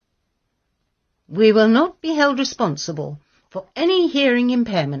We will not be held responsible for any hearing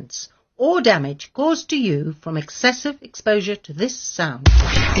impairments or damage caused to you from excessive exposure to this sound.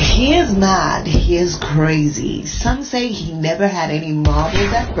 He is mad. He is crazy. Some say he never had any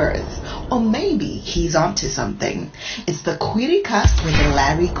marbles at birth. Or maybe he's onto something. It's the Query Cast with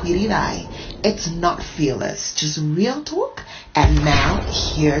Larry Query Rai. It's not fearless, just real talk. And now,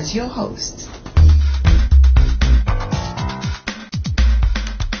 here's your host.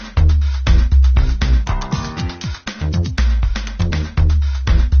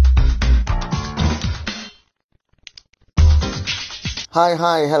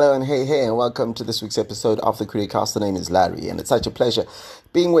 Hi, hello, and hey, and welcome to this week's episode of the Query Cast. The name is Larry, and it's such a pleasure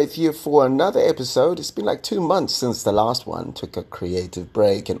being with you for another episode. It's been like 2 months since the last one. Took a creative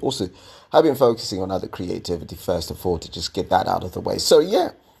break, and also I've been focusing on other creativity first of all to just get that out of the way. So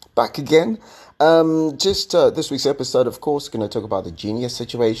yeah, back again. This week's episode, of course, going to talk about the Genius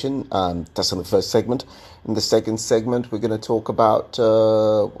situation. That's in the first segment. In the second segment, we're going to talk about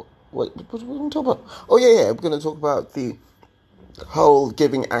what we're going to talk about. Oh yeah, we're going to talk about the whole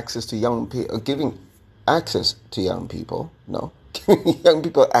giving access to young people, giving young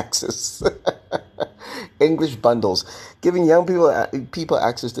people access, English bundles, giving young people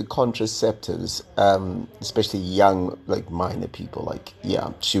access to contraceptives, especially young, like minor people.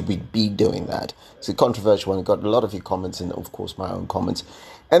 Should we be doing that? It's a controversial one. I got a lot of your comments and, of course, my own comments.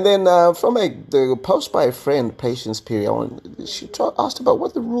 And then from the post by a friend, Patience Perion, she asked about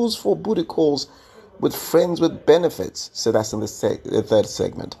what the rules for booty calls with friends with benefits. So that's in the third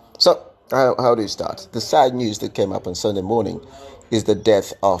segment. So how do you start? The sad news that came up on Sunday morning is the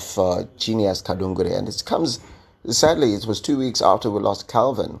death of Genius Kadungure. And it comes, sadly, it was 2 weeks after we lost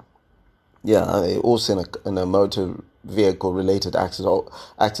Calvin. Yeah, also in a motor vehicle related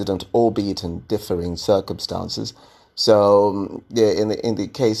accident, albeit in differing circumstances. So in the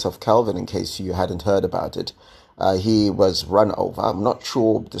case of Calvin, in case you hadn't heard about it, he was run over. I'm not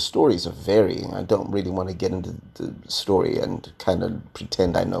sure. The stories are varying. I don't really want to get into the story and kind of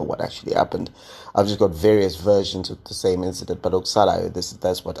pretend I know what actually happened. I've just got various versions of the same incident. But Oksala,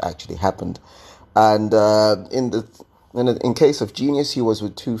 that's what actually happened. And in case of Genius, he was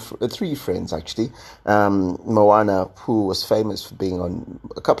with three friends actually. Moana, who was famous for being on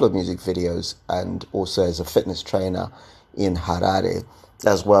a couple of music videos and also as a fitness trainer in Harare,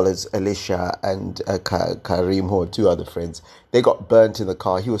 as well as Alicia and Karim, who are two other friends. They got burnt in the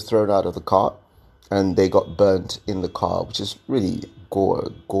car. He was thrown out of the car, and they got burnt in the car, which is really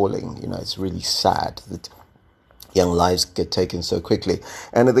galling. You know, it's really sad that young lives get taken so quickly.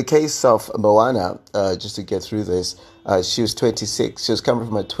 And in the case of Moana, just to get through this, she was 26. She was coming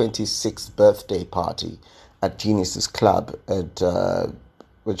from a 26th birthday party at Genius's club at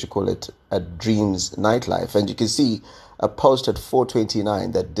at Dreams Nightlife, and you can see a post at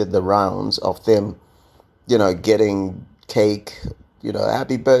 429 that did the rounds of them, getting cake,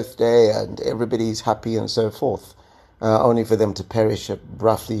 happy birthday, and everybody's happy and so forth, only for them to perish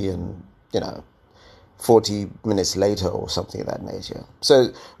roughly in 40 minutes later or something of that nature. So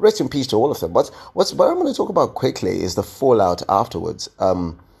rest in peace to all of them. What I'm going to talk about quickly is the fallout afterwards.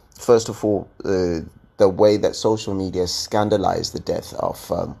 First of all, the way that social media scandalized the death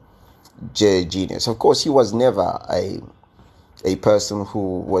of Genius. Of course, he was never a person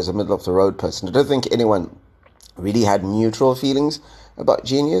who was a middle of the road person. I don't think anyone really had neutral feelings about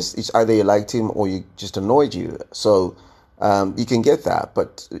Genius. It's either you liked him or you just annoyed you. So you can get that.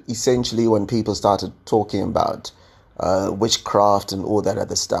 But essentially, when people started talking about witchcraft and all that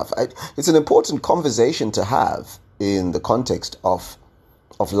other stuff, it's an important conversation to have in the context of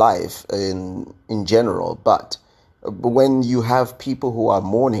life in general. But when you have people who are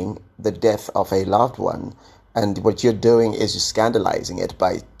mourning the death of a loved one, and what you're doing is you're scandalizing it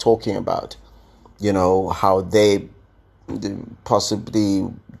by talking about, how they possibly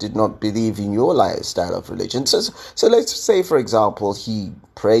did not believe in your lifestyle of religion. So let's say, for example, he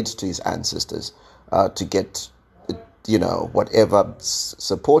prayed to his ancestors to get, whatever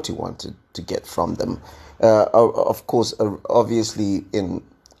support he wanted to get from them. Of course, obviously in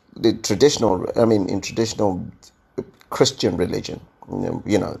traditional Christian religion,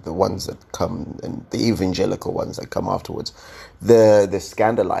 the ones that come, and the evangelical ones that come afterwards, the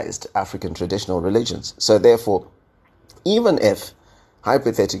scandalized African traditional religions. So therefore, even if,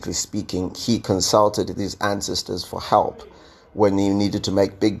 hypothetically speaking, he consulted his ancestors for help when he needed to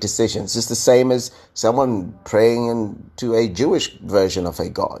make big decisions, it's the same as someone praying to a Jewish version of a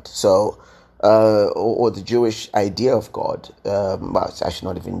God. So or the Jewish idea of God. Well, it's actually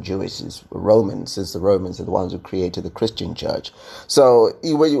not even Jewish, it's Roman, since the Romans are the ones who created the Christian church. So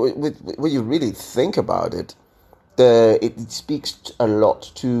when you really think about it, it speaks a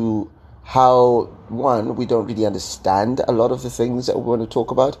lot to how, one, we don't really understand a lot of the things that we want to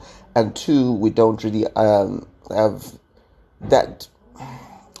talk about, and two, we don't really have that.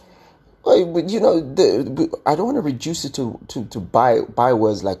 You know, I don't want to reduce it to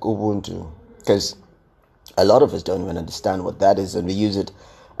bywords like Ubuntu, because a lot of us don't even understand what that is, and we use it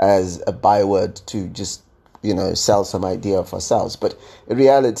as a byword to just, you know, sell some idea of ourselves. But in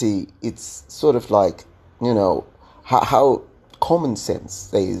reality, it's sort of like, you know, how common sense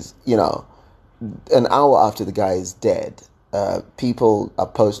says, you know, an hour after the guy is dead, people are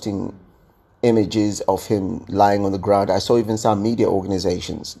posting images of him lying on the ground. I saw even some media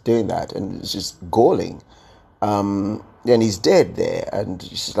organizations doing that, and it's just galling. And he's dead there, and it's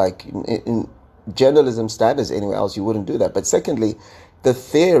just like in journalism standards anywhere else you wouldn't do that. But secondly, the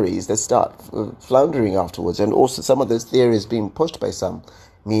theories that start floundering afterwards, and also some of those theories being pushed by some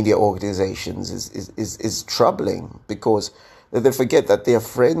media organizations is troubling, because they forget that there are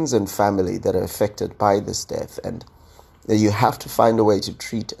friends and family that are affected by this death, and you have to find a way to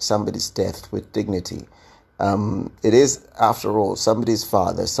treat somebody's death with dignity. It is, after all, somebody's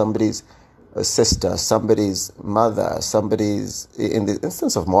father, somebody's sister, somebody's mother, somebody's. In the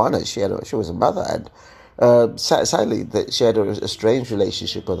instance of Moana, she was a mother, and sadly, she had a strange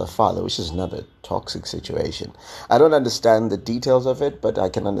relationship with her father, which is another toxic situation. I don't understand the details of it, but I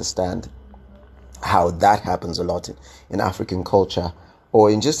can understand how that happens a lot in African culture, or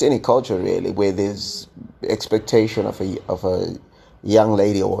in just any culture really, where there's expectation of a young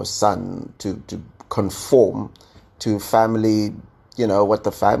lady or a son to conform to family, you know, what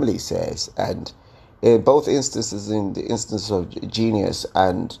the family says. And in both instances, in the instance of Genius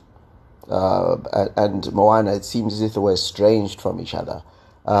and Moana, it seems as if they were estranged from each other,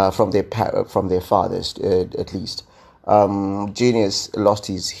 from their fathers, at least. Genius lost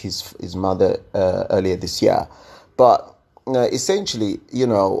his mother earlier this year, but essentially, you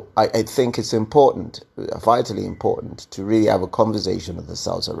know, I think it's important, vitally important, to really have a conversation with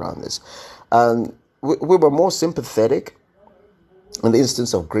ourselves around this. And we were more sympathetic in the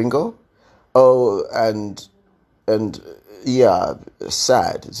instance of Gringo. Oh, and yeah,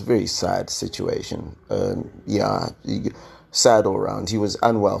 sad. It's a very sad situation. Sad all around. He was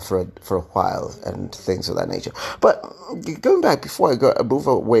unwell for a while and things of that nature. But going back, before I move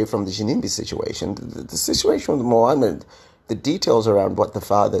away from the Shinimbi situation, the situation with Mohammed, the details around what the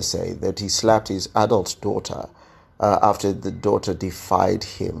father say, that he slapped his adult daughter after the daughter defied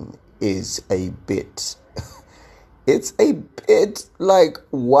him, is a bit. It's a bit like,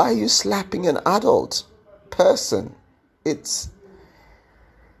 why are you slapping an adult person? It's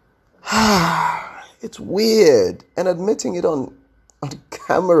weird, and admitting it on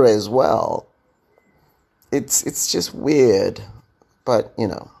camera as well. It's just weird, but you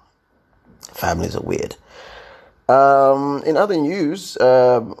know, families are weird. In other news,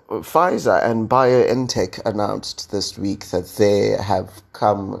 Pfizer and BioNTech announced this week that they have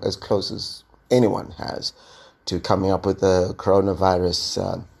come as close as anyone has to coming up with the coronavirus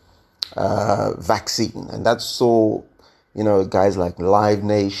vaccine, and that's so, you know, guys like Live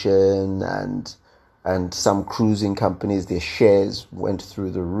Nation and some cruising companies, their shares went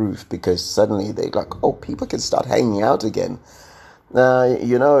through the roof because suddenly they're like, oh, people can start hanging out again.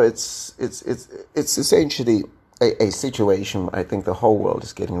 You know, it's essentially a situation I think the whole world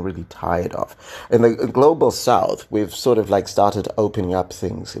is getting really tired of. In the global south, we've sort of like started opening up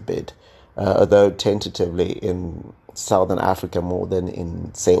things a bit, although tentatively in Southern Africa more than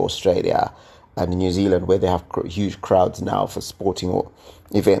in, say, Australia and New Zealand, where they have huge crowds now for sporting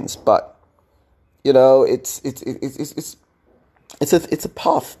events. But you know, it's a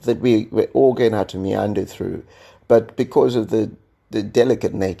path that we're all going to have to meander through. But because of the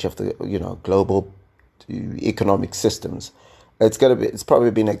delicate nature of the, you know, global economic systems, it's probably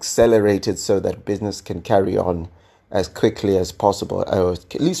been accelerated so that business can carry on as quickly as possible, or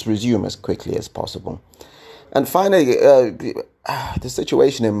at least resume as quickly as possible. And finally, the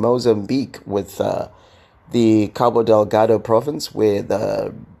situation in Mozambique with the Cabo Delgado province, where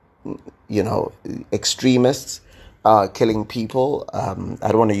the, you know, extremists are killing people. I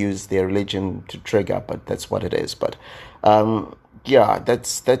don't want to use their religion to trigger, but that's what it is. But yeah,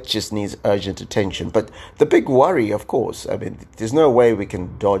 that just needs urgent attention. But the big worry, of course, I mean, there's no way we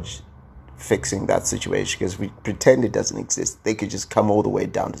can dodge fixing that situation because we pretend it doesn't exist. They could just come all the way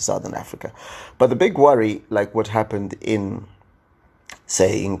down to Southern Africa. But the big worry, like what happened in,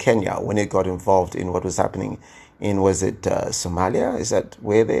 say, in Kenya, when it got involved in what was happening in, was it Somalia? Is that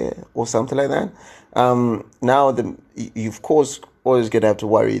where they, or something like that? Now, you of course always going to have to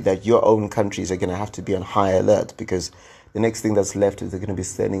worry that your own countries are going to have to be on high alert, because the next thing that's left is they're going to be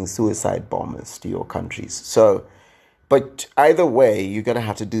sending suicide bombers to your countries. So But either way, you're gonna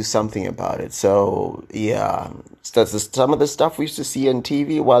have to do something about it. So yeah, that's some of the stuff we used to see on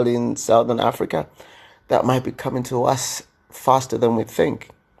TV while in Southern Africa, that might be coming to us faster than we think.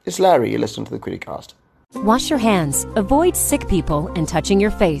 It's Larry. You listen to the Criticast. Wash your hands, avoid sick people, and touching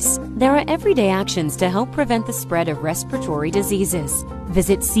your face. There are everyday actions to help prevent the spread of respiratory diseases.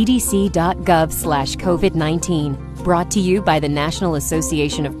 Visit cdc.gov/COVID-19. Brought to you by the National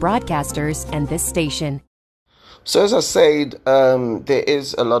Association of Broadcasters and this station. So as I said, there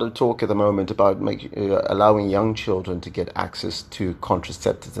is a lot of talk at the moment about allowing young children to get access to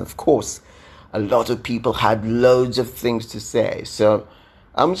contraceptives. And of course, a lot of people had loads of things to say. So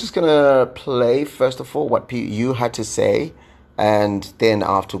I'm just going to play, first of all, what you had to say. And then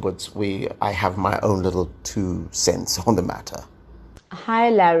afterwards, I have my own little 2 cents on the matter. Hi,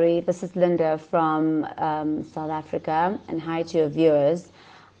 Larry. This is Linda from South Africa. And hi to your viewers.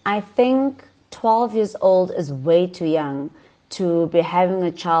 I think 12 years old is way too young to be having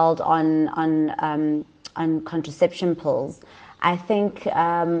a child on contraception pills. I think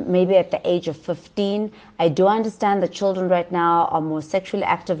maybe at the age of 15. I do understand that children right now are more sexually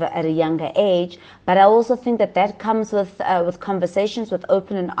active at a younger age, but I also think that comes with conversations, with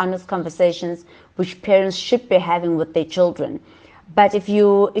open and honest conversations, which parents should be having with their children. But if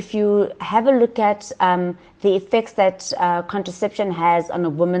you have a look at the effects that contraception has on a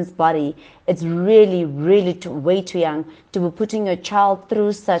woman's body, it's really, really way too young to be putting your child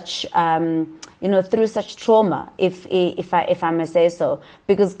through such through such trauma, if I may say so.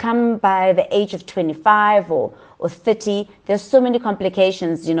 Because come by the age of 25 or 30, there's so many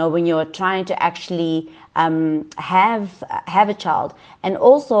complications, when you're trying to actually have a child. And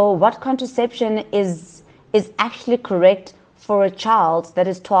also, what contraception is actually correct for a child that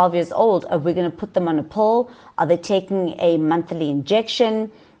is 12 years old? Are we going to put them on a pill? Are they taking a monthly injection?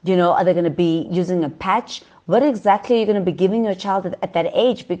 Are they going to be using a patch? What exactly are you going to be giving your child at that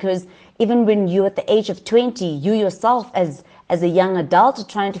age? Because even when you're at the age of 20, you yourself as a young adult are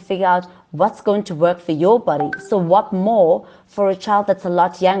trying to figure out what's going to work for your body. So what more for a child that's a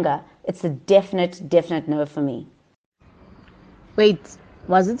lot younger? It's a definite no for me. Wait,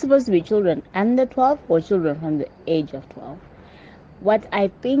 was it supposed to be children under 12 or children from the age of 12? What I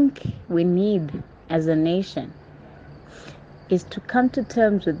think we need as a nation is to come to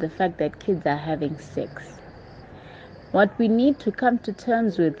terms with the fact that kids are having sex. What we need to come to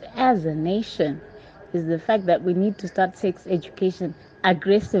terms with as a nation is the fact that we need to start sex education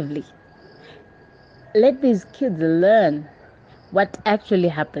aggressively. Let these kids learn what actually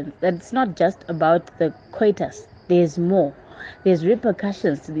happens. That it's not just about the coitus. There's more. There's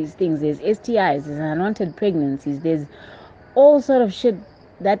repercussions to these things. There's STIs, there's unwanted pregnancies, there's all sort of shit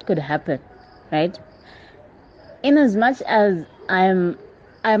that could happen, right? In as much as I'm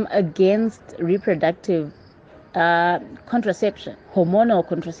against reproductive contraception, hormonal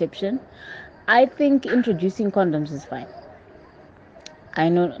contraception, I think introducing condoms is fine. I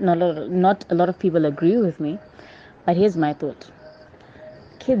know not a lot of people agree with me, but here's my thought.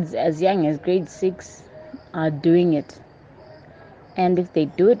 Kids as young as grade 6 are doing it. And if they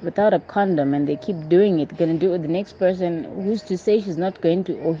do it without a condom and they keep doing it, going to do it with the next person, who's to say she's not going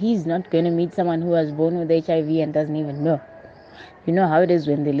to, or he's not going to meet someone who was born with HIV and doesn't even know. You know how it is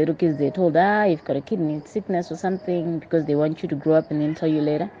when the little kids, they're told, you've got a kidney sickness or something, because they want you to grow up and then tell you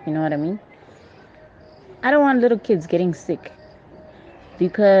later. You know what I mean? I don't want little kids getting sick,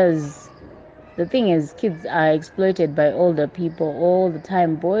 because the thing is, kids are exploited by older people all the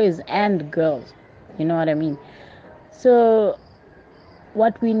time, boys and girls. You know what I mean? So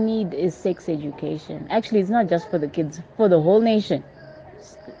what we need is sex education. Actually, it's not just for the kids, for the whole nation.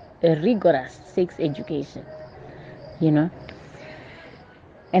 A rigorous sex education,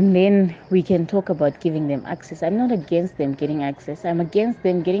 And then we can talk about giving them access. I'm not against them getting access. I'm against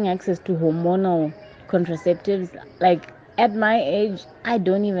them getting access to hormonal contraceptives. Like, at my age, I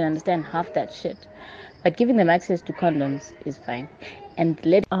don't even understand half that shit. But giving them access to condoms is fine. And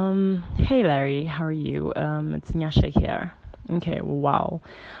Hey Larry, how are you? It's Nyasha here. Okay, wow.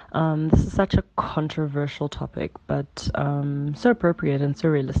 This is such a controversial topic, but so appropriate and so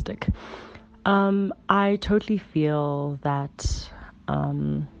realistic. I totally feel that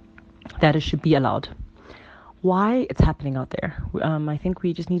that it should be allowed. Why? It's happening out there. I think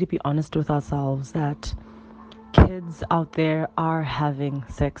we just need to be honest with ourselves that kids out there are having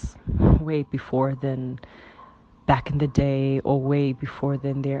sex way before than back in the day, or way before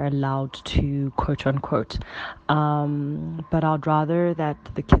then they're allowed to, quote unquote. But I'd rather that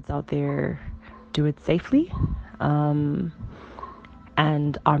the kids out there do it safely, and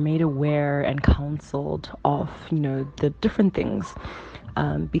are made aware and counseled of, the different things,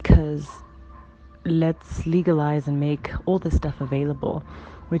 because let's legalize and make all this stuff available,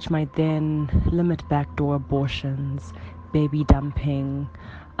 which might then limit backdoor abortions, baby dumping,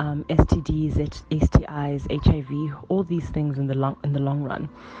 STDs, STIs, HIV, all these things in the long run.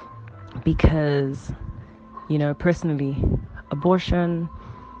 Because, personally, abortion,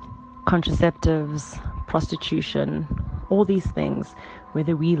 contraceptives, prostitution, all these things,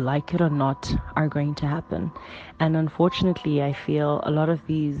 whether we like it or not, are going to happen. And unfortunately, I feel a lot of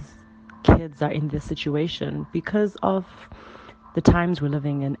these kids are in this situation because of the times we're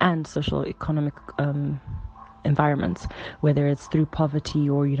living in and social economic environments, whether it's through poverty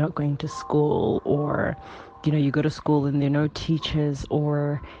or you're not going to school, or you go to school and there are no teachers,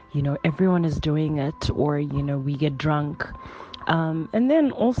 or everyone is doing it, or we get drunk. And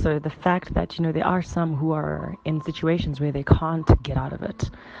then also the fact that there are some who are in situations where they can't get out of it.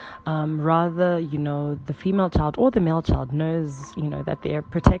 Rather, the female child or the male child knows that they're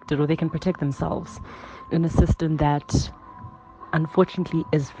protected, or they can protect themselves in a system that unfortunately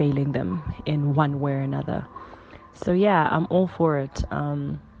is failing them in one way or another. So yeah, I'm all for it.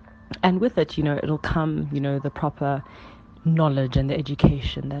 And with it, it'll come, the proper knowledge and the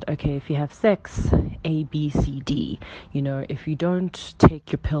education that, okay, if you have sex, A, B, C, D, if you don't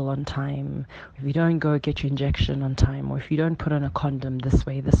take your pill on time, if you don't go get your injection on time, or if you don't put on a condom this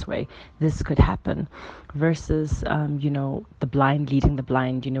way, this could happen. Versus, the blind leading the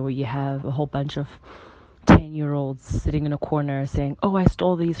blind, where you have a whole bunch of 10-year-olds sitting in a corner saying, oh, I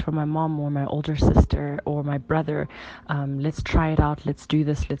stole these from my mom or my older sister or my brother. Let's try it out. Let's do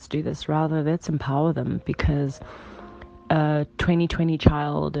this. Rather, let's empower them, because a 2020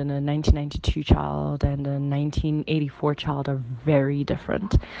 child and a 1992 child and a 1984 child are very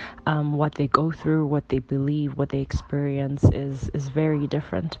different. What they go through, what they believe, what they experience is very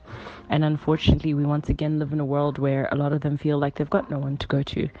different. And unfortunately, we once again live in a world where a lot of them feel like they've got no one to go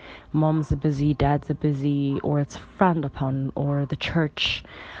to. Moms are busy, dads are busy, or it's frowned upon, or the church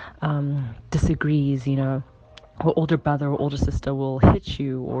disagrees, or older brother or older sister will hit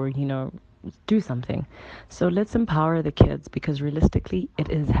you, or, do something. So let's empower the kids, because realistically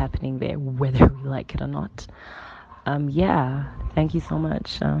it is happening there, whether we like it or not. Yeah, thank you so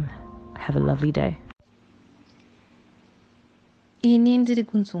much. Have a lovely day. Ini ndiri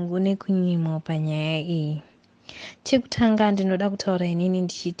kunzungu nekunyimo panyaya iyi. Chekutanga ndinoda kutaura inini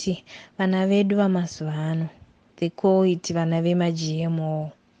ndichiti vana vedu vamazuva ano, they call it vana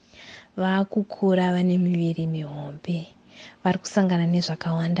vema-GMO, vaakukura vane miviri mihombe, vari kusangana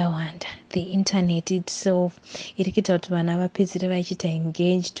nezvakawanda-wanda. The internet itself iri kuita kuti vana vapedzire vachiita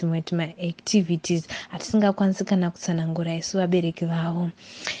engage tumwe tuma-activities hatisingakwanisi kana kutsanangura isu vabereki vavo.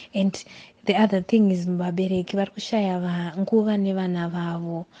 And the other thing is, vabereki vari kushaya nguva nevana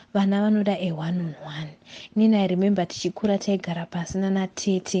vavo. Vana vanoda a one-on-one. Nini I remember tichikura taigara pasi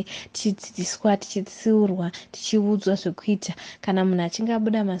nanatete tichidzidziswa, tichitsiurwa, tichiudzwa zvekuita. Kana munhu achinge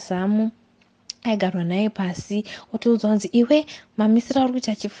abuda mazamu, aigarwa naye pasi otoudzwa kunzi iwe mamisira uri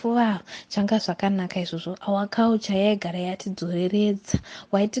kuita chipfuva, zvanga zvakanaka izvozvo. Our culture yaigara yatidzoreredza.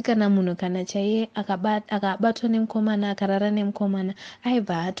 Waiti kana munhu kana chaiye akabatwa nemukomana, akarara nemukomana,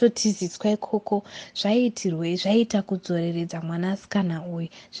 aibva atotizitswa ikoko. Zvaiitirwei? Zvaiita kudzoreredza mwanasikana uyu,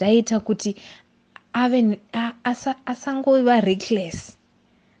 zvaiita kuti asangova reckless,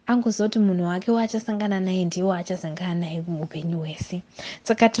 angoziva kuti munhu wake waachasangana naye ndiwo waachasangana naye muupenyu hwese.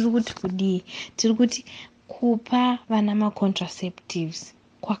 Saka tiri kuti kudii? Tiri kuti kupa vana ma-contraceptives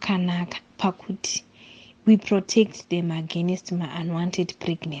kwakanaka pakuti we protect them against ma-unwanted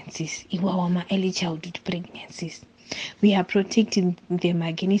pregnancies, iwawa ma-early childhood pregnancies. We are protecting them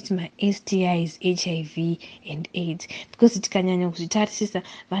against ma-STIs, HIV and AIDS. Because tikanyanya kuzvitarisisa,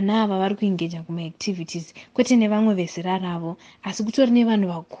 vana ava vari kuengeja kuma-activities kwete nevamwe vezera ravo, asi kutori nevanhu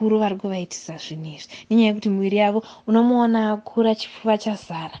vakuru vari kuvaitisa zvinhu izvi. Nenyaya yekuti miviri yavo unomuona akura chipfuva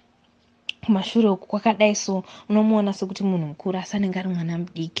chazara, kumashure uku kwakadai, so unomuona sekuti munhu mukuru asi anenge ari mwana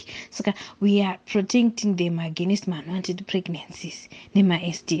mudiki. Saka we are protecting them against ma-unwanted pregnancies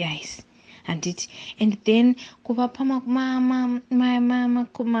nema-STIs. And then kuvapa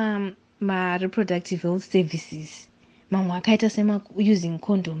ma-reproductive health services, mamwe akaita using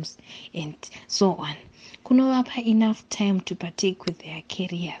condoms and so on. Kunovapa enough time to partake with their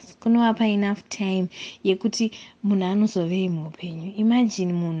careers. Kunovapa enough time yekuti munhu anozovei muupenyu.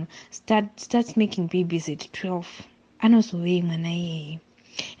 Imagine munhu starts making babies at 12. Anozovei mwana iyeye.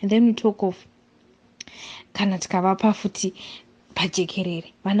 And then we talk of kana tikavapa futi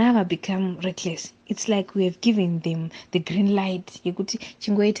pajekerere, vana ava become reckless. It's like we have given them the green light yekuti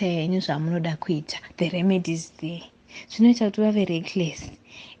chingoita henyu zvamunoda kuita. The remedy is there. Zvinoita kuti vave reckless.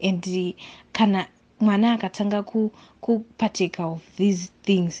 And kana mwana akatanga kupateka of these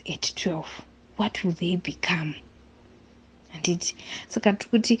things at 12, what will they become? Handiti saka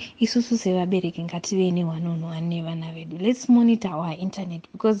kuti isusu sevabereki ngative ne1-on-1 nevana vedu. Let's monitor our internet,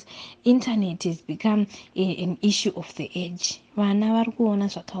 because internet has become an issue of the age. Vana vari kuona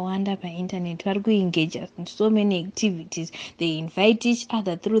zvakawanda painternet, vari kuengage in so many activities. They invite each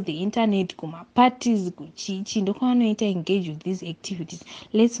other through the internet, kumaparties, kuchichi, ndokwavanoita engage with these activities.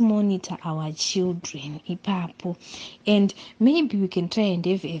 Let's monitor our children ipapo, and maybe we can try and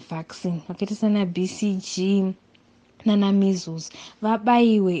have a vaccine vakaita sana BCG nana measles,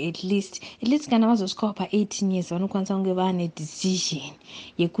 vabaiwe at least kana vazosvikawo pa18 years vanokwanisa kunge vane decision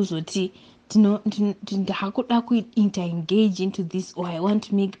yekuzoti ndakuda kuinterengage into this, or I want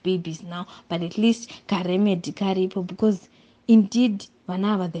to make babies now, but at least karemedy karipo, because indeed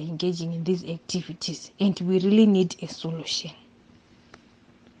vana ava they're engaging in these activities and we really need a solution.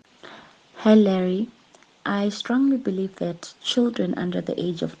 Hi Larry, I strongly believe that children under the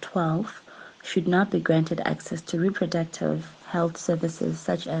age of 12 should not be granted access to reproductive health services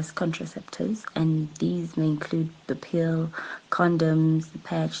such as contraceptives, and these may include the pill, condoms, the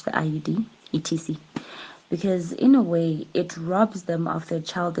patch, the IUD, etc. Because in a way, it robs them of their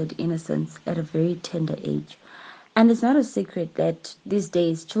childhood innocence at a very tender age. And it's not a secret that these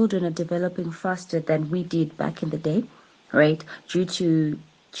days children are developing faster than we did back in the day, right? Due to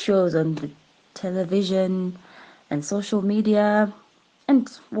shows on the television and social media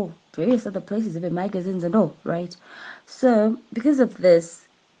and various other places, even magazines and all, right? So because of this,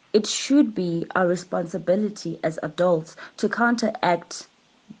 it should be our responsibility as adults to counteract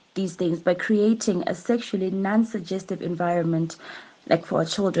these things by creating a sexually non-suggestive environment, like for our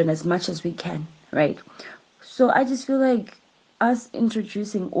children, as much as we can, right? So I just feel like us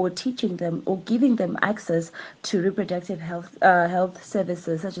introducing or teaching them or giving them access to reproductive health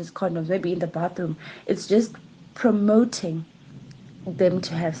services such as condoms, maybe in the bathroom, it's just promoting them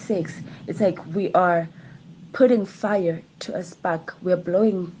to have sex. It's like we are putting fire to a spark. We're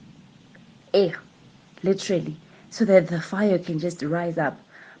blowing air, literally, so that the fire can just rise up.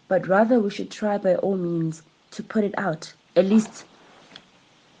 But rather we should try by all means to put it out. At least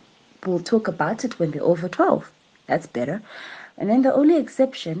we'll talk about it when they're over 12. That's better. And then the only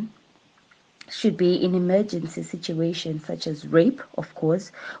exception should be in emergency situations such as rape, of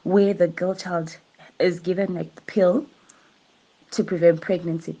course, where the girl child is given like the pill to prevent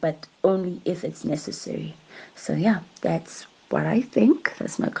pregnancy, but only if it's necessary. So yeah, that's what I think.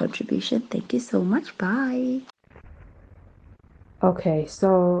 That's my contribution. Thank you so much. Bye. Okay,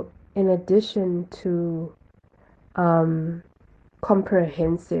 so in addition to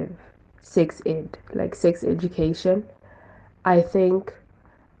comprehensive sex ed, like sex education, I think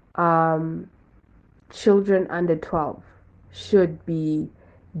children under 12 should be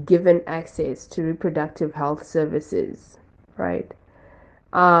given access to reproductive health services, right?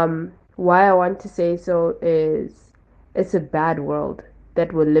 Why I want to say so is it's a bad world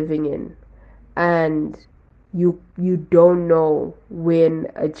that we're living in, and you don't know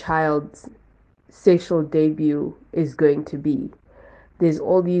when a child's sexual debut is going to be. There's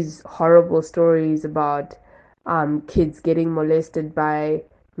all these horrible stories about kids getting molested by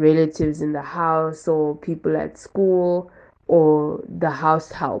relatives in the house or people at school or the house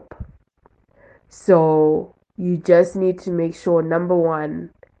help. So you just need to make sure, number one,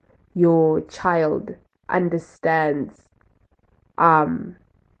 your child understands the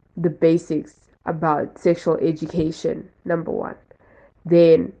basics about sexual education, number one.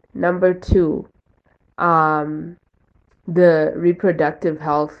 Then number two, the reproductive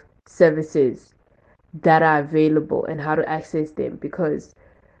health services that are available and how to access them, because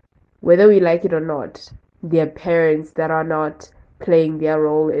whether we like it or not, there are parents that are not playing their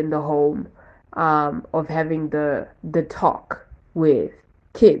role in the home of having the talk with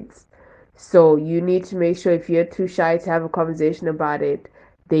kids. So you need to make sure if you're too shy to have a conversation about it,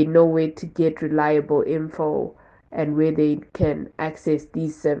 they know where to get reliable info and where they can access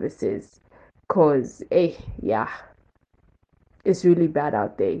these services. Because, it's really bad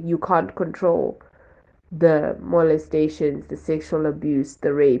out there. You can't control the molestations, the sexual abuse,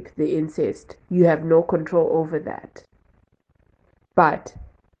 the rape, the incest. You have no control over that. But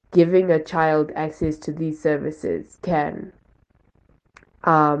giving a child access to these services can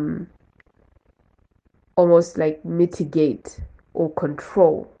almost like mitigate or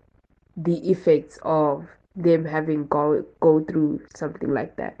control the effects of them having go through something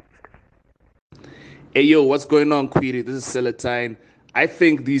like that. Hey, yo, what's going on, Query? This is Celatine. I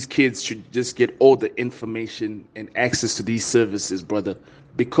think these kids should just get all the information and access to these services, brother,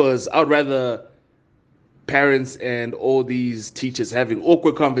 because I'd rather parents and all these teachers having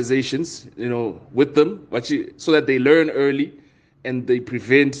awkward conversations, with them, so that they learn early and they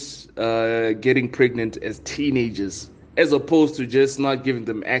prevent getting pregnant as teenagers, as opposed to just not giving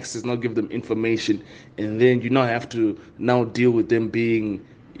them access, not giving them information, and then you now have to now deal with them being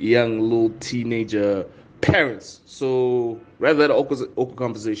young little teenager parents. So rather than awkward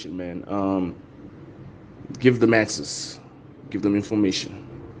conversation, man, give them access, give them information.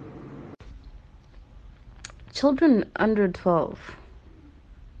 Children under 12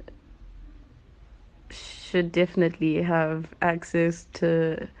 should definitely have access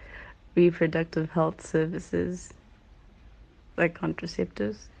to reproductive health services like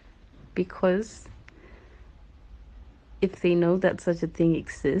contraceptives, because if they know that such a thing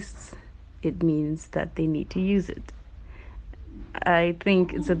exists, it means that they need to use it. I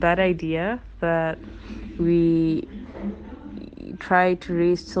think it's a bad idea that we try to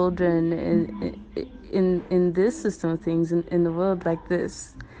raise children in this system of things, in the world like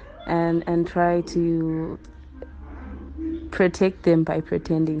this, and try to protect them by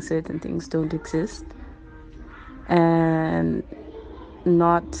pretending certain things don't exist and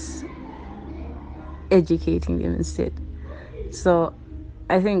not educating them instead. So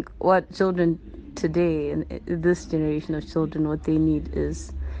I think what children today, and this generation of children, what they need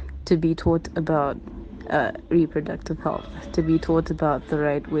is to be taught about reproductive health, to be taught about the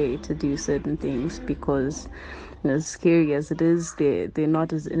right way to do certain things, because as scary as it is, they're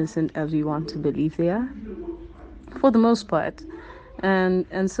not as innocent as we want to believe they are, for the most part.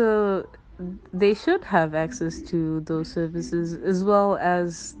 And so they should have access to those services, as well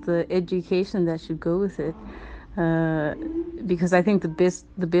as the education that should go with it, because I think the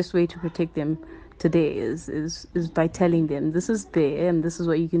best way to protect them today is by telling them this is there and this is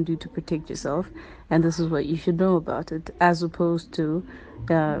what you can do to protect yourself, and this is what you should know about it, as opposed to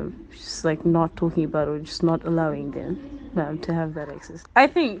just like not talking about it, or just not allowing them to have that access. I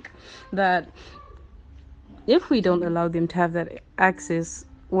think that if we don't allow them to have that access,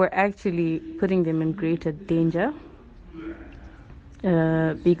 we're actually putting them in greater danger,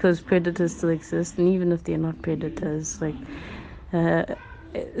 because predators still exist, and even if they're not predators, like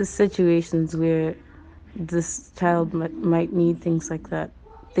situations where this child might need things like that,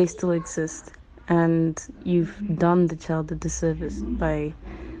 they still exist, and you've done the child a disservice by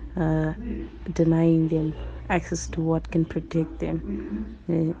denying them access to what can protect them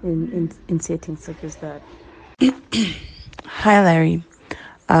in settings such as that. Hi, Larry.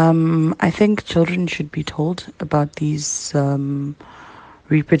 I think children should be told about these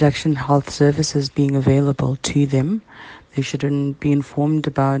reproduction health services being available to them. They shouldn't be informed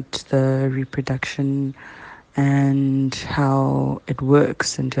about the reproduction and how it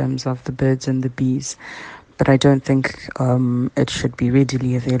works in terms of the birds and the bees. But I don't think it should be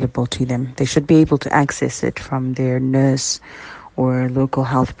readily available to them. They should be able to access it from their nurse or local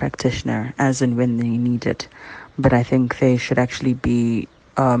health practitioner as and when they need it. But I think they should actually be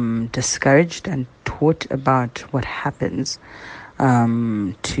discouraged and taught about what happens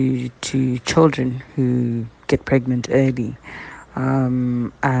to children who get pregnant early,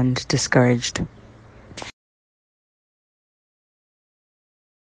 and discouraged.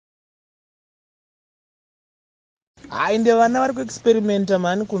 Inde vana vari kuexperimenta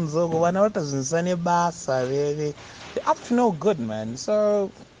mani kunzoko, vana vatazvinisa nebasa, they're up to no good, man.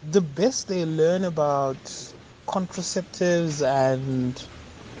 So the best they learn about contraceptives, and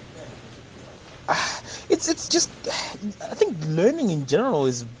it's just, I think learning in general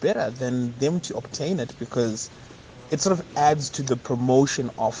is better than them to obtain it, because it sort of adds to the promotion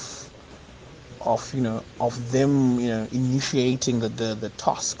of them initiating the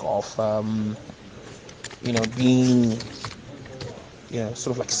task of being sort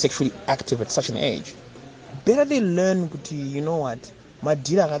of like sexually active at such an age. Better they learn kuti, you know what,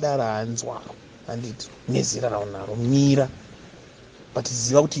 madhira akadaro haanzwa handiti nezera raunaro mira, but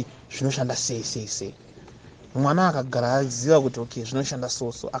ziva kuti zvinoshanda sei. Mwana akagara aziva kuti okay zvinoshanda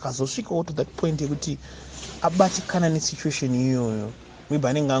so akazosvikawo to that point yekuti abatikana nesituation iyoyo, maybe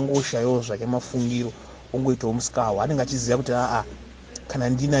anenge angoshayawo zvake mafungiro, ongoitawo musikawa, anenge achiziva kuti kana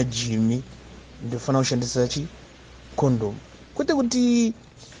ndina Jimmy ndofanira kushandisa condom, kwete kuti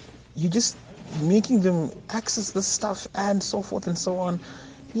you just making them access this stuff and so forth and so on.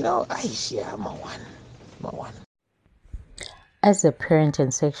 Mawan. As a parent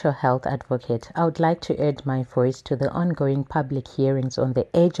and sexual health advocate, I would like to add my voice to the ongoing public hearings on the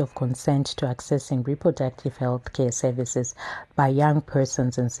age of consent to accessing reproductive health care services by young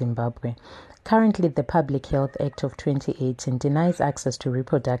persons in Zimbabwe. Currently, the Public Health Act of 2018 denies access to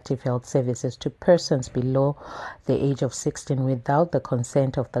reproductive health services to persons below the age of 16 without the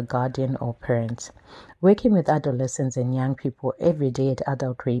consent of the guardian or parent. Working with adolescents and young people every day at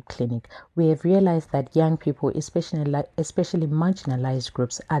Adult Rape Clinic, we have realized that young people, especially marginalized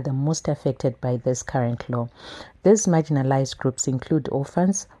groups, are the most affected by this current law. These marginalized groups include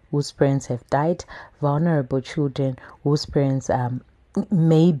orphans whose parents have died, vulnerable children whose parents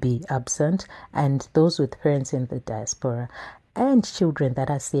may be absent, and those with parents in the diaspora, and children that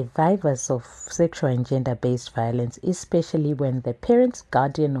are survivors of sexual and gender-based violence, especially when the parents,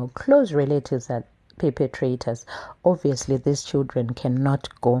 guardian, or close relatives are perpetrators. Obviously, these children cannot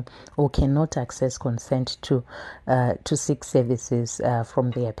go or cannot access consent to seek services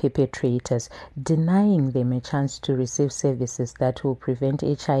from their perpetrators, denying them a chance to receive services that will prevent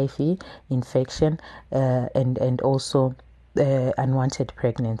HIV infection and also unwanted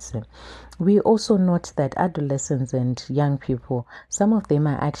pregnancy. We also note that adolescents and young people, some of them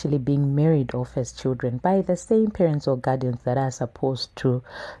are actually being married off as children by the same parents or guardians that are supposed to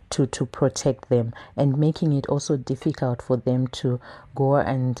protect them, and making it also difficult for them to go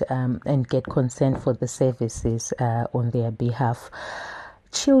and get consent for the services on their behalf.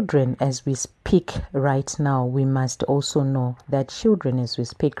 Children, as we speak right now, we must also know that children, as we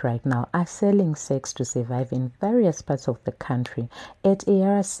speak right now, are selling sex to survive in various parts of the country. At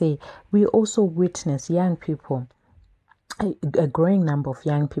ARC, we also witness young people, a growing number of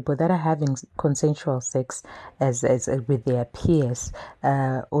young people that are having consensual sex as with their peers,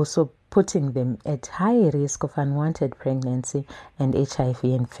 also putting them at high risk of unwanted pregnancy and HIV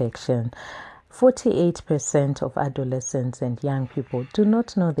infection. 48% of adolescents and young people do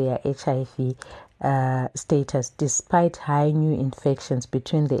not know their HIV status, despite high new infections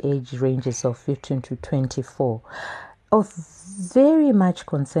between the age ranges of 15 to 24. Of very much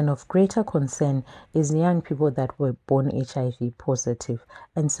concern, of greater concern, is young people that were born HIV positive,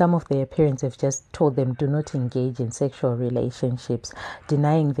 and some of their parents have just told them do not engage in sexual relationships,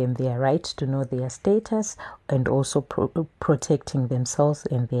 denying them their right to know their status and also protecting themselves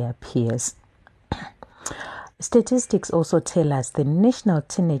and their peers. Statistics also tell us the national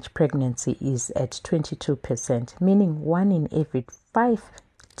teenage pregnancy is at 22%, meaning 1 in every 5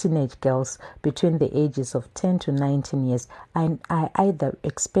 teenage girls between the ages of 10 to 19 years are either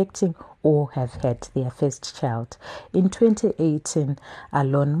expecting or have had their first child. In 2018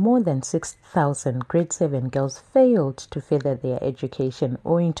 alone, more than 6,000 grade 7 girls failed to further their education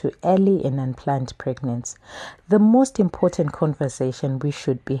owing to early and unplanned pregnancy. The most important conversation we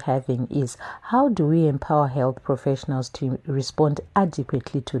should be having is, how do we empower health professionals to respond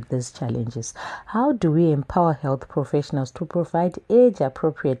adequately to these challenges? How do we empower health professionals to provide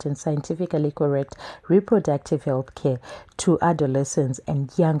age-appropriate and scientifically correct reproductive health care to adolescents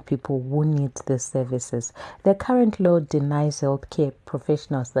and young people who need these services? The current law denies healthcare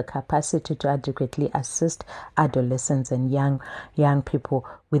professionals the capacity to adequately assist adolescents and young people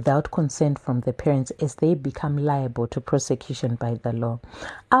without consent from the parents, as they become liable to prosecution by the law.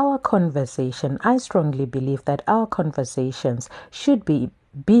 I strongly believe that our conversations should be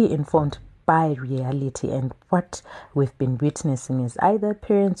informed by reality, and what we've been witnessing is either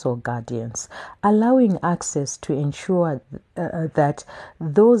parents or guardians allowing access to ensure that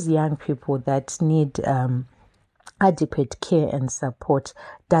those young people that need adequate care and support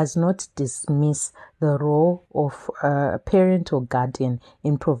does not dismiss the role of a parent or guardian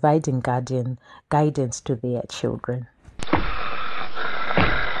in providing guidance to their children.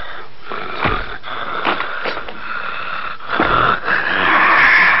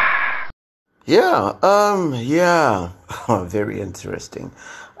 Very interesting.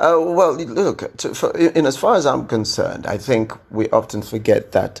 Well, look, as far as I'm concerned, I think we often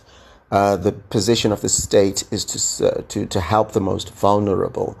forget that the position of the state is to help the most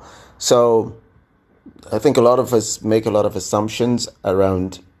vulnerable. So I think a lot of us make a lot of assumptions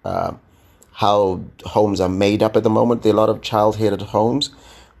around how homes are made up at the moment. There are a lot of child-headed homes,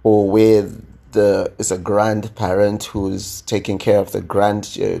 or where is a grandparent who's taking care of the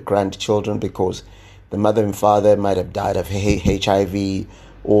grandchildren because the mother and father might have died of HIV,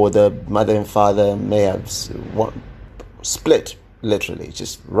 or the mother and father may have split, literally,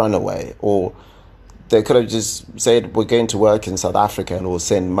 just run away. Or they could have just said, we're going to work in South Africa and we'll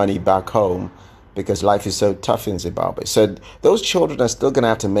send money back home because life is so tough in Zimbabwe. So those children are still going to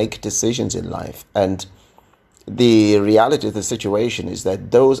have to make decisions in life. And the reality of the situation is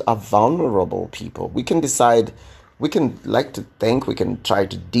that those are vulnerable people. We can decide, we can like to think, we can try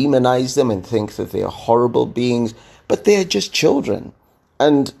to demonize them and think that they are horrible beings, but they are just children.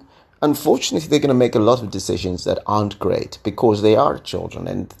 And unfortunately, they're going to make a lot of decisions that aren't great because they are children,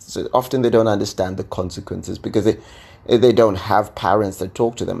 and so often they don't understand the consequences because they don't have parents that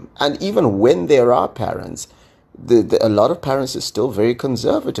talk to them. And even when there are parents, a lot of parents are still very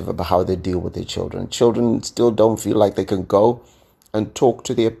conservative about how they deal with their children. Children still don't feel like they can go and talk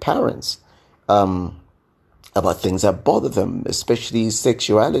to their parents about things that bother them, especially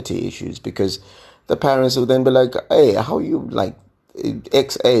sexuality issues, because the parents will then be like, hey, how are you like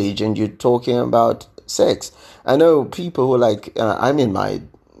X age and you're talking about sex? I know people who are like, I'm in my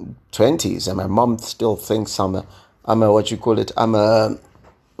 20s and my mom still thinks I'm a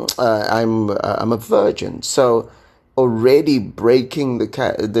virgin. So already breaking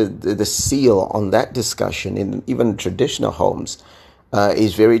the seal on that discussion in even traditional homes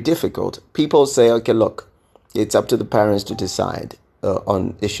is very difficult. People say, okay, look, it's up to the parents to decide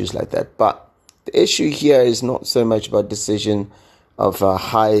on issues like that. But the issue here is not so much about decision of a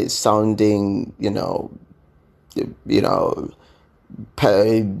high-sounding,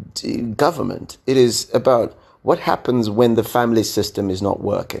 government. It is about what happens when the family system is not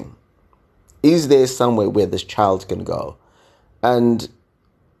working. Is there somewhere where this child can go? And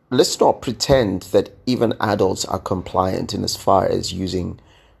let's not pretend that even adults are compliant in as far as using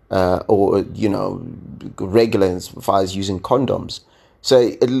regular as far as using condoms. So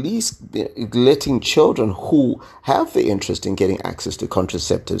at least letting children who have the interest in getting access to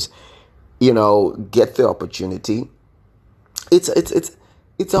contraceptives, get the opportunity. It's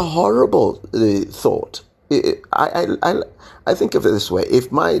a horrible thought. I think of it this way: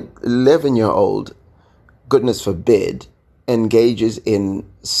 if my 11-year-old, goodness forbid, engages in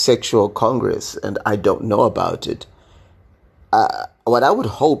sexual congress and I don't know about it, what I would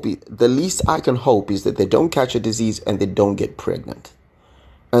hope, the least I can hope, is that they don't catch a disease and they don't get pregnant.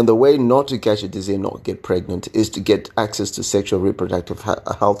 And the way not to catch a disease and not get pregnant is to get access to sexual reproductive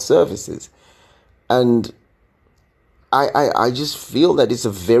health services. And I just feel that it's a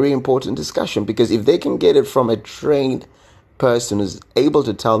very important discussion, because if they can get it from a trained person who's able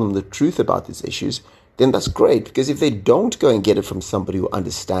to tell them the truth about these issues, then that's great. Because if they don't go and get it from somebody who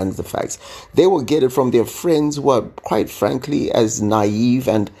understands the facts, they will get it from their friends who are, quite frankly, as naive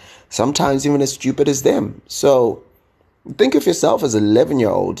and sometimes even as stupid as them. So think of yourself as an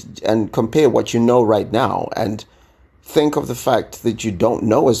 11-year-old and compare what you know right now, and think of the fact that you don't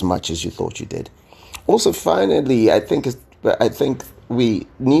know as much as you thought you did. Also, finally, I think we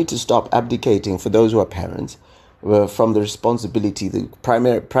need to stop abdicating, for those who are parents, from the responsibility, the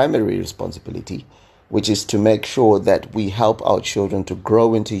primary responsibility, which is to make sure that we help our children to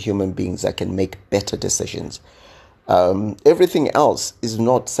grow into human beings that can make better decisions. Everything else is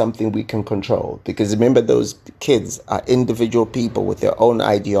not something we can control, because remember, those kids are individual people with their own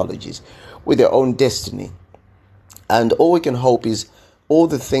ideologies, with their own destiny. And all we can hope is all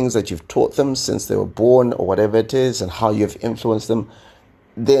the things that you've taught them since they were born, or whatever it is, and how you've influenced them,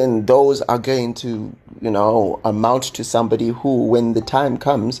 then those are going to, amount to somebody who, when the time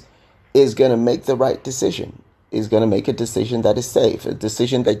comes, is going to make the right decision, is going to make a decision that is safe, a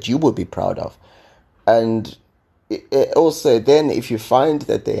decision that you will be proud of. And also, then, if you find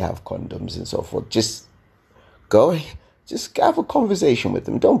that they have condoms and so forth, just have a conversation with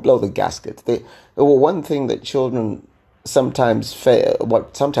them. Don't blow the gasket. One thing that children sometimes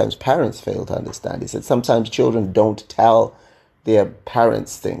parents fail to understand is that sometimes children don't tell their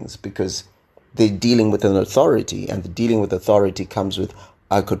parents things because they're dealing with an authority, and the dealing with authority comes with,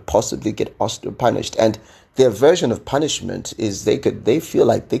 I could possibly get punished. And their version of punishment is they feel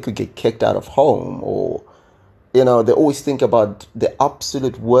like they could get kicked out of home, or they always think about the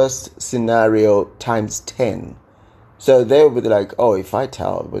absolute worst scenario times 10. So they would be like, oh, if I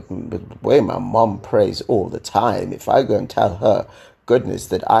tell with the way my mom prays all the time, if I go and tell her, goodness,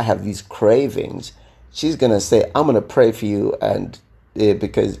 that I have these cravings, she's going to say, I'm going to pray for you, and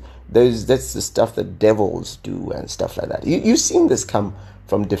because that's the stuff that devils do and stuff like that. You've seen this come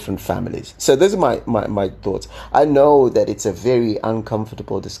from different families. So those are my thoughts. I know that it's a very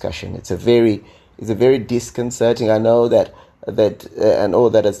uncomfortable discussion. It's a very disconcerting. I know that and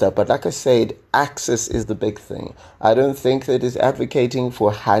all that stuff. But like I said, access is the big thing. I don't think that it's advocating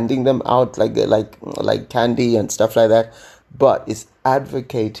for handing them out like candy and stuff like that, but it's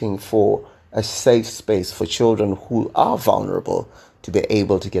advocating for a safe space for children who are vulnerable to be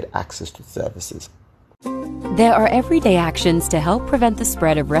able to get access to services. There are everyday actions to help prevent the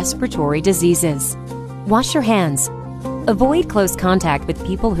spread of respiratory diseases. Wash your hands. Avoid close contact with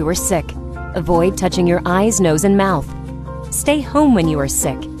people who are sick. Avoid touching your eyes, nose, and mouth. Stay home when you are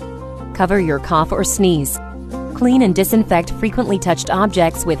sick. Cover your cough or sneeze. Clean and disinfect frequently touched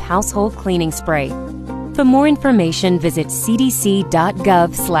objects with household cleaning spray. For more information, visit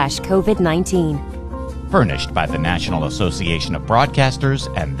cdc.gov/COVID-19. Furnished by the National Association of Broadcasters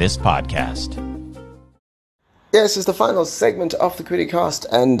and this podcast. Yes, it's the final segment of the Criticast,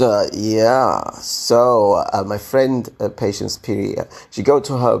 and so my friend Patience Phiri, she go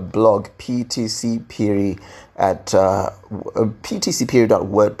to her blog PTC Phiri at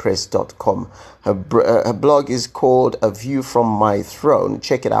ptcphiri.wordpress.com. Her blog is called A View from My Throne.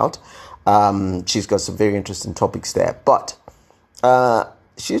 Check it out. She's got some very interesting topics there, but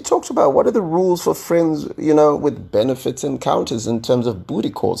she talks about what are the rules for friends, with benefits encounters in terms of booty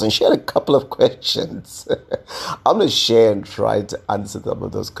calls. And she had a couple of questions. I'm going to share and try to answer some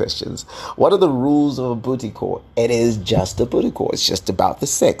of those questions. What are the rules of a booty call? It is just a booty call. It's just about the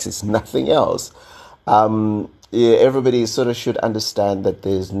sex. It's nothing else. Everybody sort of should understand that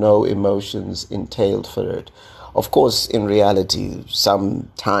there's no emotions entailed for it. Of course, in reality,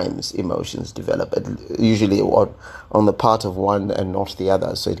 sometimes emotions develop, usually on the part of one and not the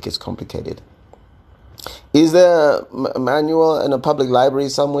other, so it gets complicated. Is there a manual in a public library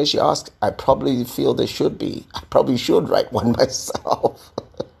somewhere, she asked? I probably feel there should be. I probably should write one myself.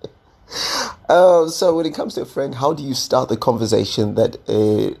 So when it comes to a friend, how do you start the conversation that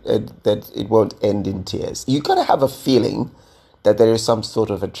it won't end in tears? You got to have a feeling that there is some sort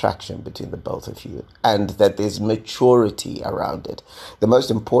of attraction between the both of you and that there's maturity around it. The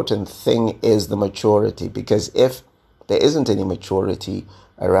most important thing is the maturity, because if there isn't any maturity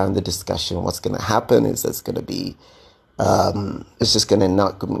around the discussion, what's going to happen is it's going to be, it's just going to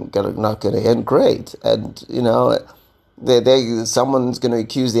not going to end great. And, someone's going to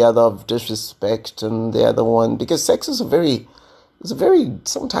accuse the other of disrespect and the other one, because sex is a very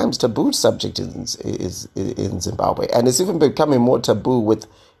sometimes taboo subject in Zimbabwe, and it's even becoming more taboo with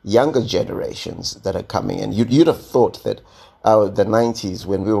younger generations that are coming in. You'd have thought that the 90s,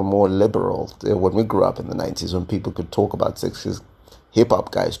 when we were more liberal, when we grew up in the 90s, when people could talk about sex, because hip-hop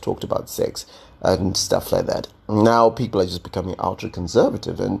guys talked about sex and stuff like that. Now people are just becoming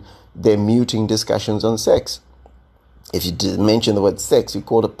ultra-conservative, and they're muting discussions on sex. If you mention the word sex, you're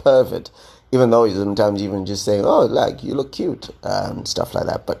called a pervert, even though sometimes even just saying, oh, like, you look cute, and stuff like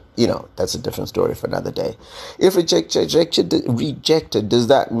that. But, that's a different story for another day. If rejected, does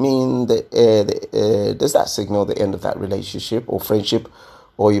that mean does that signal the end of that relationship or friendship,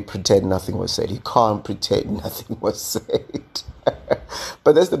 or you pretend nothing was said? You can't pretend nothing was said.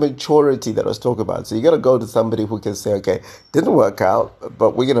 But that's the maturity that I was talking about. So you got to go to somebody who can say, okay, didn't work out,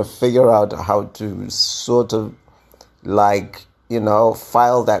 but we're going to figure out how to sort of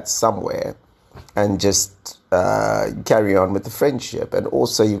file that somewhere and just carry on with the friendship. And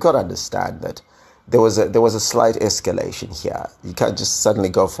also, you've got to understand that there was a slight escalation here. You can't just suddenly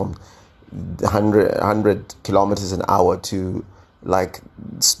go from 100 kilometers an hour to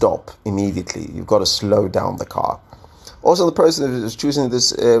stop immediately. You've got to slow down the car. Also, the person who is choosing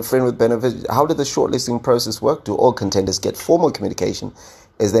this friend with benefit, how did the shortlisting process work? Do all contenders get formal communication?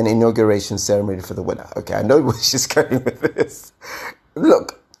 Is then inauguration ceremony for the winner? Okay, I know where she's going with this.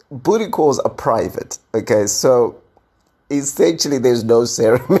 Look, booty calls are private. Okay, so essentially there's no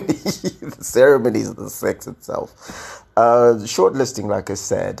ceremony. The ceremony is the sex itself. Shortlisting, like I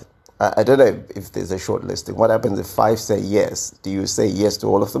said, I don't know if there's a shortlisting. What happens if 5 say yes? Do you say yes to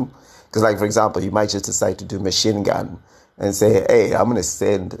all of them? Because, for example, you might just decide to do machine gun and say, hey, I'm going to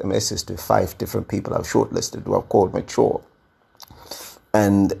send a message to 5 different people I've shortlisted who I've called mature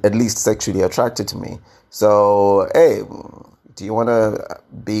and at least sexually attracted to me. So, hey, do you want to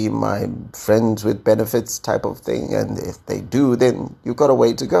be my friends with benefits type of thing? And if they do, then you've got a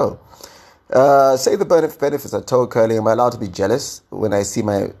way to go. Say the benefits are toe curling. Am I allowed to be jealous when I see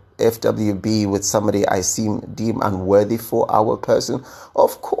my FWB with somebody I deem unworthy for our person?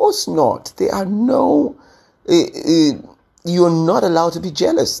 Of course not. There are no... you're not allowed to be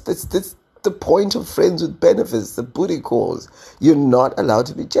jealous. That's the point of friends with benefits, the booty calls. You're not allowed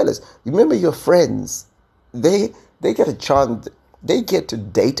to be jealous. Remember, your friends, they get a chance. They get to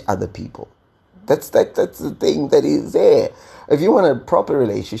date other people. That's the thing that is there. If you want a proper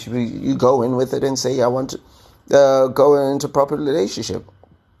relationship, you go in with it and say, I want to go into a proper relationship.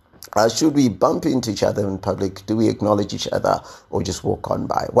 Should we bump into each other in public? Do we acknowledge each other or just walk on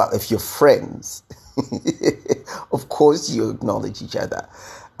by? Well, if you're friends, of course you acknowledge each other.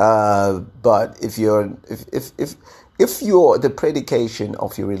 But if the predication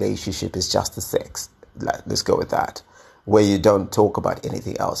of your relationship is just the sex, let's go with that, where you don't talk about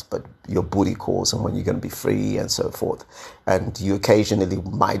anything else but your booty calls and when you're going to be free and so forth, and you occasionally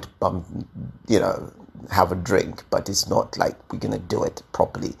might bump, have a drink, but it's not like we're going to do it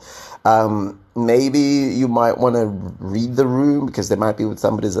properly. Maybe you might want to read the room, because they might be with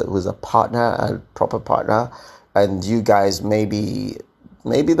somebody who's a partner, a proper partner, and you guys maybe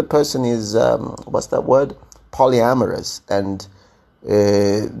the person is, what's that word? Polyamorous, and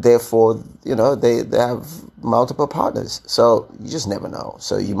therefore, they have multiple partners. So you just never know.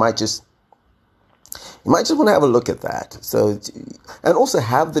 So you might just want to have a look at that. So, and also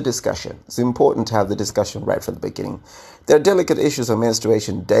have the discussion. It's important to have the discussion right from the beginning. There are delicate issues of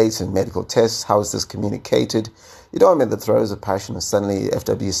menstruation dates and medical tests. How is this communicated? You don't want in the throes of passion and suddenly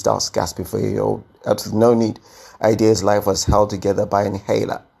FW starts gasping for you. Absolutely no need. Ideas life was held together by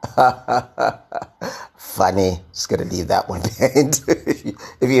inhaler. Funny. Just gonna leave that one behind.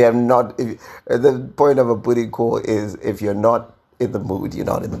 The point of a booty call is, if you're not in the mood, you're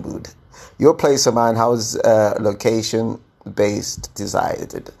not in the mood. Your place of mind, how's location based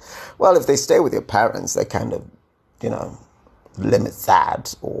decided? Well, if they stay with your parents, that kind of, limits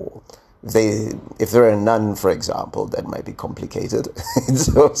that. Or if they're a nun, for example, that might be complicated.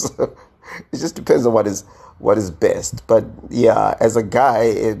 So it just depends on what is best. But yeah, as a guy,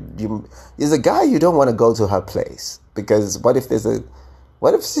 you don't want to go to her place, because what if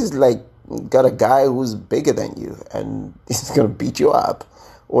she's like got a guy who's bigger than you and he's gonna beat you up?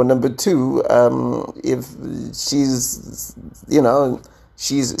 Or number two, if she's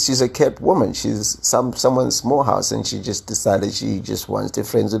she's a kept woman, she's someone's small house, and she just decided she just wants to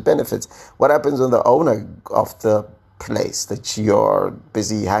friends with benefits. What happens when the owner of the place that you're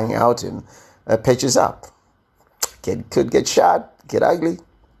busy hanging out in pitches up? Could get shot, get ugly.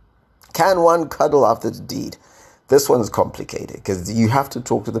 Can one cuddle after the deed? This one's complicated, because you have to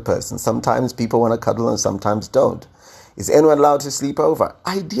talk to the person. Sometimes people want to cuddle and sometimes don't. Is anyone allowed to sleep over?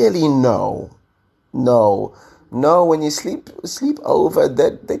 Ideally, no. When you sleep over,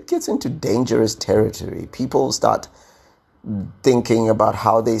 that gets into dangerous territory. People start thinking about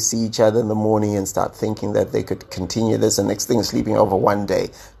how they see each other in the morning and start thinking that they could continue this. And next thing, sleeping over one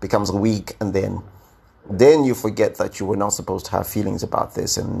day becomes a week, and then you forget that you were not supposed to have feelings about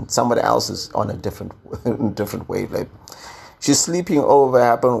this, and somebody else is on a different wavelength. She's sleeping over.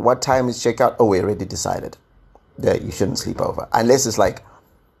 Happened. What time is checkout? Oh, we already decided that you shouldn't sleep over, unless it's like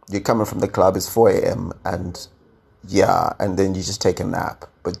you're coming from the club, it's 4 a.m. and then you just take a nap.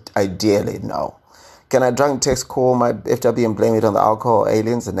 But ideally, no. Can I drunk text call my FW and blame it on the alcohol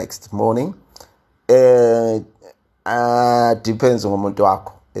aliens the next morning? Depends on what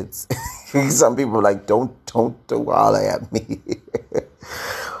wako. It's some people are like, don't holler at me.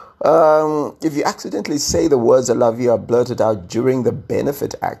 If you accidentally say the words "I love you" are blurted out during the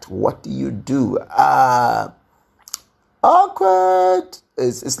benefit act, what do you do? Awkward.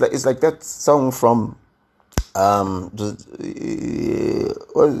 It's like that song from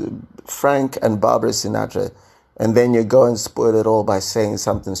Frank and Barbara Sinatra, and then you go and spoil it all by saying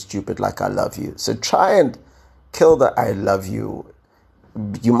something stupid like "I love you." So try and kill the "I love you."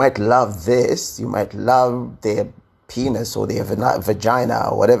 You might love this, you might love their penis or their vagina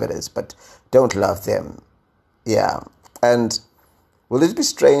or whatever it is, but don't love them. Yeah. And will it be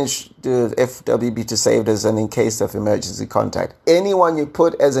strange to FWB to saved as an in case of emergency contact? Anyone you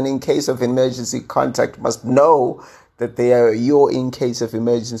put as an in case of emergency contact must know that they are your in case of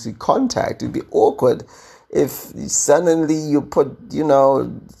emergency contact. It'd be awkward if suddenly you put,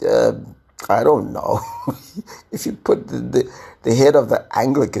 I don't know, if you put the head of the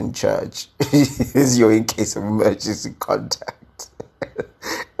Anglican Church is your in case of emergency contact.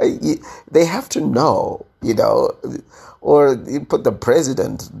 They have to know, or you put the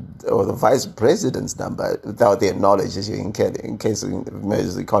president or the vice president's number without their knowledge as your in case of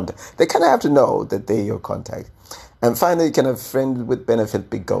emergency contact. They kind of have to know that they're your contact. And finally, can a friend with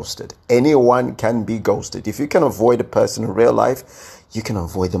benefit be ghosted? Anyone can be ghosted. If you can avoid a person in real life, you can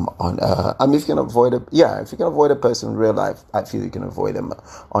avoid them on. If you can avoid a person in real life, I feel you can avoid them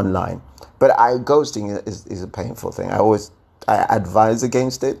online. But ghosting is a painful thing. I advise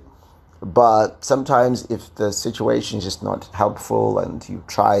against it. But sometimes, if the situation is just not helpful and you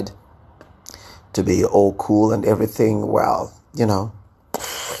tried to be all cool and everything,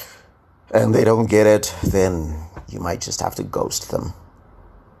 and they don't get it, then you might just have to ghost them.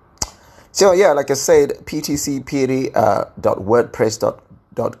 So yeah, like I said,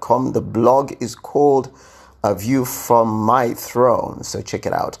 ptcpiri.wordpress.com. The blog is called A View from My Throne, so check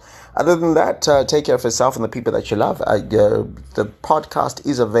it out. Other than that, take care of yourself and the people that you love. The podcast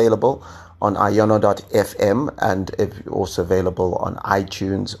is available on iono.fm, and it's also available on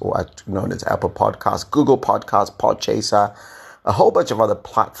iTunes, or known as Apple Podcasts, Google Podcasts, Podchaser, a whole bunch of other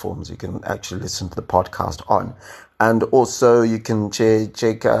platforms you can actually listen to the podcast on. And also you can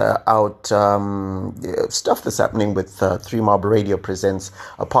check out stuff that's happening with Three Mob Radio Presents,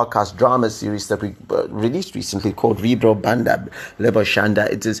 a podcast drama series that we released recently called Ribro Banda Lebo Shanda.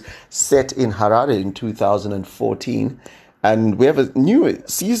 It is set in Harare in 2014. And we have a new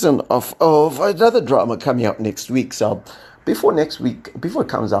season of another drama coming out next week. So before it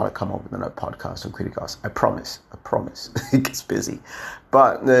comes out, I'll come up with another podcast on Criticast. I promise. It gets busy.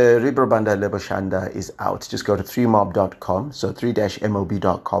 But the Ribro Banda Lebo Shanda is out. Just go to 3mob.com. So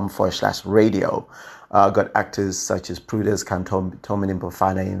 3-mob.com/radio. Got actors such as Prudence Kantomin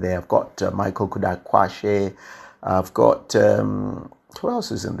Mpofana in there. I've got Michael Kudakwashe. I've got... who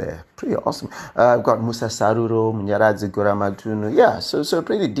else is in there? Pretty awesome. I've got Musa Saruro, Munyaradzi Guramatunu. Yeah, so a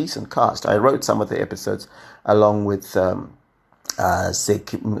pretty decent cast. I wrote some of the episodes along with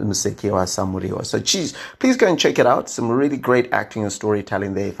Musekiwa Samuriwa. So please go and check it out. Some really great acting and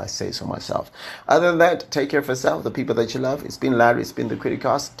storytelling there, if I say so myself. Other than that, take care of yourself, the people that you love. It's been Larry, it's been the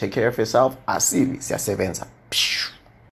Criticast. Take care of yourself. Asiri, siyasebenza.